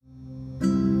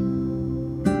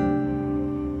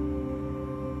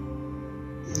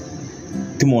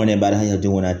Good morning, everybody. How y'all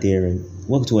doing out there? And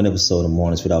welcome to an episode of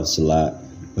Mornings with Officer Lot.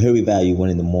 Well, here we value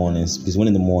winning the mornings because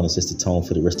winning the mornings sets the tone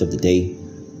for the rest of the day.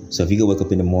 So if you go wake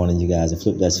up in the morning, you guys, and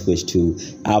flip that switch to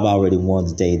I've already won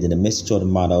the day, then the message or the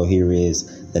motto here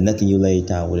is that nothing you laid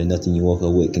down with and nothing you woke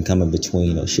up with can come in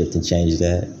between or shift and change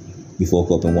that. You woke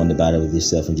up and won the battle with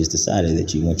yourself and just decided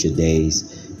that you want your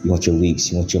days, you want your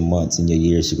weeks, you want your months and your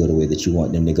years to go the way that you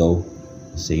want them to go.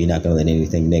 So you're not going to let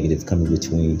anything negative come in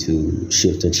between to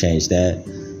shift or change that.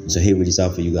 So here we just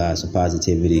offer you guys some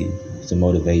positivity, some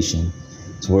motivation,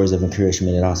 some words of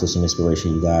encouragement, and also some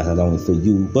inspiration, you guys, not only for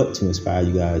you, but to inspire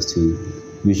you guys to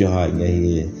use your heart and your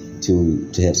head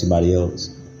to help somebody else.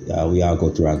 We all go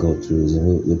through our go-throughs,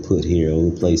 and we're put here,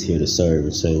 or we're placed here to serve.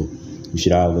 And so you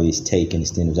should always take and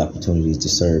extend those opportunities to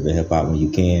serve and help out when you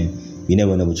can. You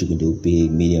never know what you can do,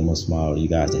 big, medium, or small, you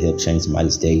guys, to help change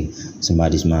somebody's day,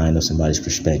 somebody's mind, or somebody's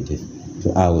perspective.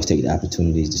 So always take the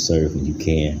opportunities to serve when you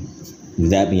can. With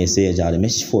that being said, y'all, the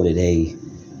message for today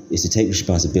is to take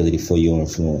responsibility for your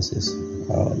influences.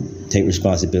 Take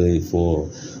responsibility for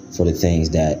the things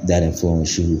that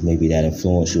influence you. Maybe that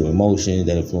influence your emotions,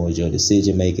 that influence your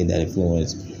decision making, that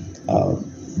influence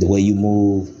the way you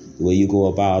move, the way you go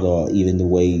about, or even the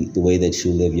way that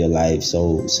you live your life.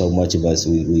 So much of us,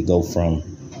 we go from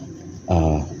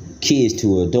kids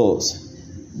to adults,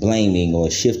 blaming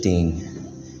or shifting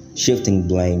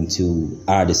blame to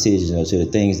our decisions or to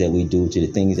the things that we do, to the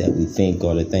things that we think,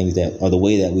 or the things that, or the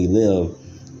way that we live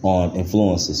on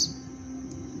influences.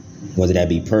 Whether that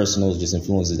be personal, just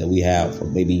influences that we have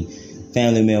from maybe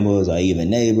family members or even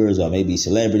neighbors or maybe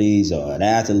celebrities or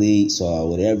athletes or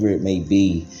whatever it may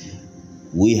be.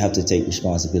 We have to take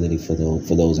responsibility for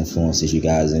those influences, you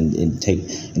guys, and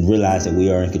realize that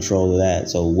we are in control of that.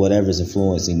 So whatever's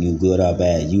influencing you, good or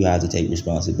bad, you have to take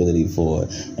responsibility for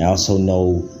it. And also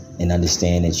know and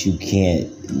understand that you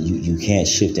can't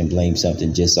shift and blame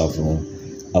something just off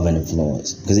of an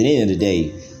influence. Because at the end of the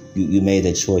day, you made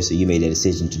that choice, or you made that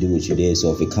decision to do what you did.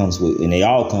 So if it comes with, and they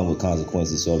all come with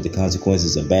consequences. So if the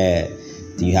consequences are bad,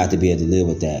 then you have to be able to live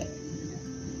with that.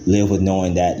 Live with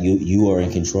knowing that you are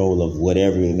in control of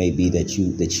whatever it may be that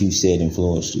you said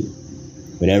influenced you.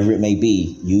 Whatever it may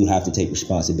be, you have to take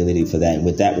responsibility for that. And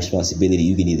with that responsibility,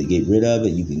 you can either get rid of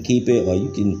it, you can keep it, or you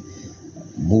can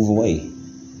move away.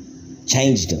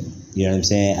 Change them. You know what I'm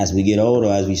saying? As we get older,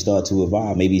 as we start to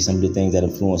evolve, maybe some of the things that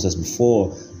influenced us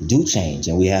before do change,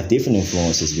 and we have different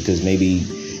influences because maybe,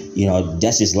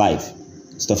 that's just life.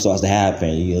 Stuff starts to happen.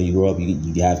 You grow up,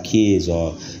 you have kids,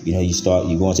 or you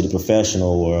go into the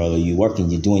professional world, or you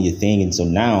working, you're doing your thing, and so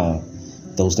now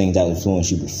those things that influenced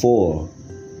you before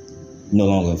no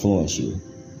longer influence you.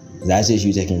 That's just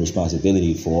you taking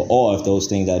responsibility for. Or if those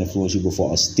things that influenced you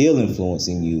before are still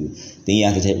influencing you, then you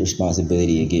have to take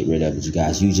responsibility and get rid of it, you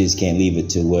guys. You just can't leave it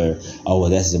to where,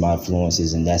 that's my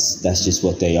influences, and that's just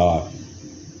what they are.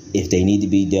 If they need to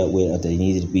be dealt with, if they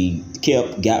need to be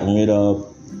kept, gotten rid of,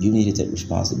 you need to take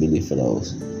responsibility for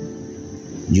those.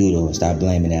 You don't stop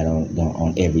blaming that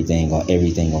on everything or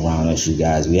everything around us, you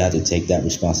guys. We have to take that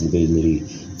responsibility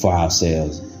for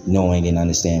ourselves, knowing and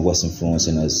understand what's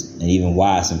influencing us and even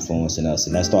why it's influencing us.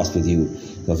 And that starts with you.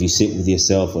 So if you sit with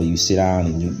yourself, or you sit down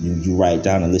and you write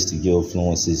down a list of your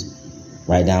influences,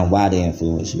 write down why they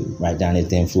influence you. Write down if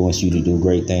they influence you to do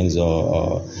great things,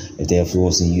 or if they're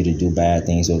influencing you to do bad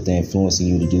things, or if they're influencing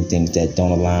you to do things that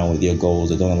don't align with your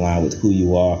goals or don't align with who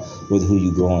you are, with who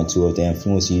you grow into. If they're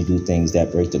influencing you to do things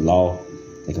that break the law,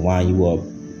 that can wind you up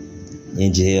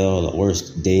in jail or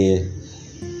worse, dead,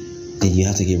 then you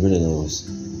have to get rid of those.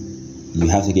 You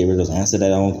have to get rid of those. Answer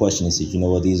that own question and say,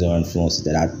 these are influences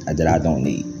that I don't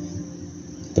need.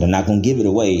 But I'm not going to give it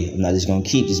away. I'm not just going to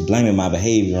keep just blaming my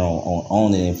behavior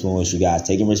on the influence, you guys.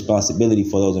 Taking responsibility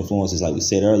for those influences, like we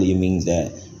said earlier, means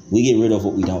that we get rid of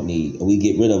what we don't need, or we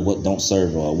get rid of what don't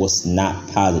serve, or what's not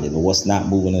positive, or what's not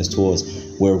moving us towards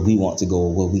where we want to go,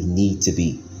 or where we need to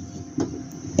be.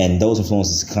 And those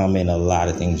influences come in a lot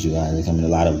of things, you guys. They come in a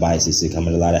lot of vices. They come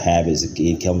in a lot of habits.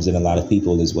 It comes in a lot of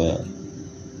people as well.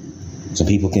 Some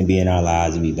people can be in our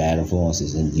lives and be bad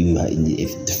influences. And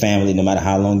if the family, no matter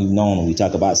how long you've known them, we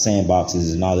talk about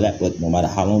sandboxes and all that, but no matter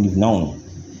how long you've known them,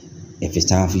 if it's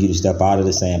time for you to step out of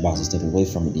the sandbox and step away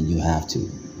from it, then you have to.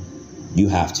 You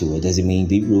have to. It doesn't mean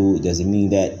be rude. It doesn't mean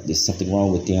that there's something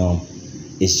wrong with them.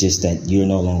 It's just that you're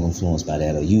no longer influenced by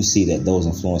that, or you see that those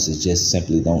influences just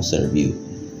simply don't serve you.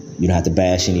 You don't have to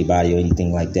bash anybody or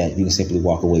anything like that. You can simply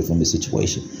walk away from the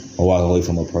situation, or walk away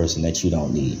from a person that you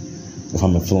don't need,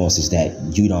 from influences that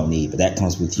you don't need. But that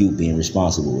comes with you being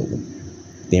responsible with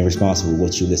them. Being responsible with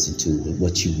what you listen to,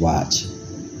 what you watch,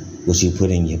 what you put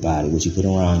in your body, what you put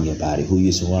around your body, who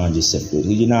you surround yourself with,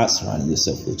 who you're not surrounding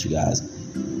yourself with, you guys.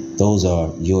 Those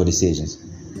are your decisions.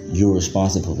 You're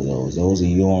responsible for those. Those are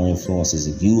your influences.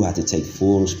 If you have to take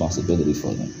full responsibility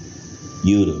for them,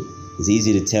 you do. It's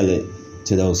easy to tell it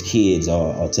to those kids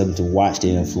or tell them to watch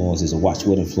their influences or watch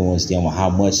what influenced them or how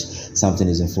much something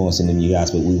is influencing them, you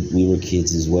guys. But we were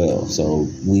kids as well, so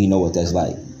we know what that's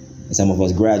like. And some of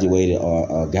us graduated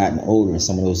or gotten older, and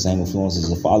some of those same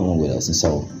influences are following with us. And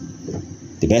so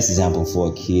the best example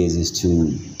for kids is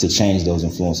to change those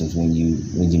influences when you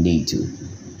need to,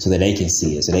 so that they can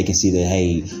see it, so they can see that,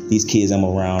 hey, these kids I'm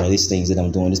around, or these things that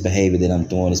I'm doing, this behavior that I'm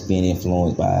doing is being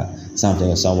influenced by something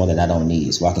or someone that I don't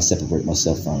need, so I can separate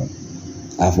myself from it.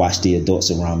 I've watched the adults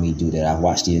around me do that. I've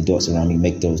watched the adults around me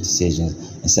make those decisions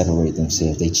and separate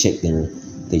themselves. They check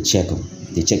them. They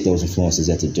check those influences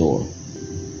at the door.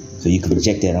 So you can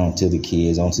project that onto the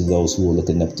kids, onto those who are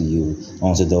looking up to you,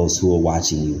 onto those who are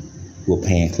watching you, who are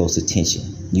paying close attention.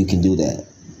 You can do that.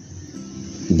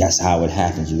 That's how it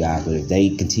happens, you guys. But if they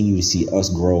continue to see us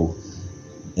grow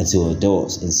into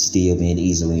adults and still being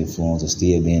easily influenced, or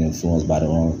still being influenced by the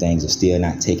wrong things, or still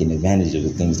not taking advantage of the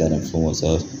things that influence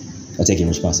us, or taking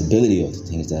responsibility of the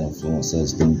things that influence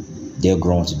us, then they'll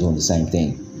grow into doing the same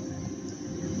thing.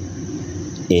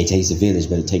 It takes a village,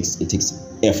 but it takes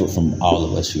effort from all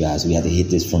of us, you guys. We have to hit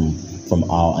this from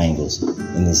all angles.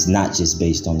 And it's not just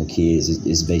based on the kids,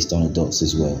 it's based on adults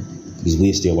as well. Because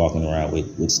we're still walking around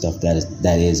with stuff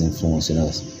that is influencing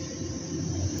us.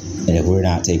 And if we're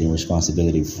not taking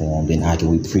responsibility for them, then how can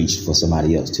we preach for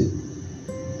somebody else too?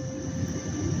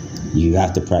 You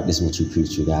have to practice what you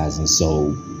preach, you guys. And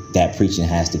so that preaching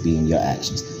has to be in your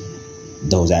actions.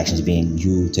 Those actions being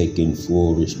you taking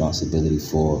full responsibility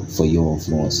for your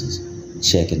influences,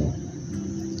 checking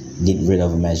them, getting rid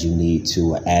of them as you need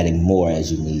to, or adding more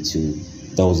as you need to.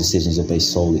 Those decisions are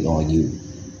based solely on you.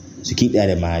 So keep that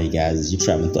in mind, you guys, as you're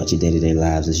traveling throughout your day-to-day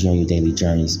lives, as you're on your daily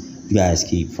journeys. You guys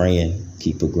keep praying,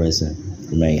 keep progressing,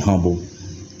 remain humble.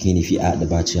 Again, if you're out and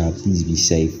about, y'all, please be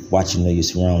safe. Watch and know your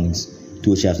surroundings.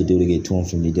 Do what you have to do to get to and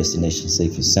from your destination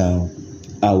safe and sound.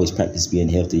 Always practice being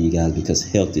healthy, you guys, because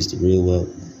health is the real wealth.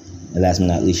 And last but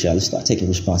not least, y'all, let's start taking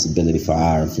responsibility for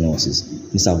our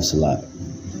influences. This was a lot.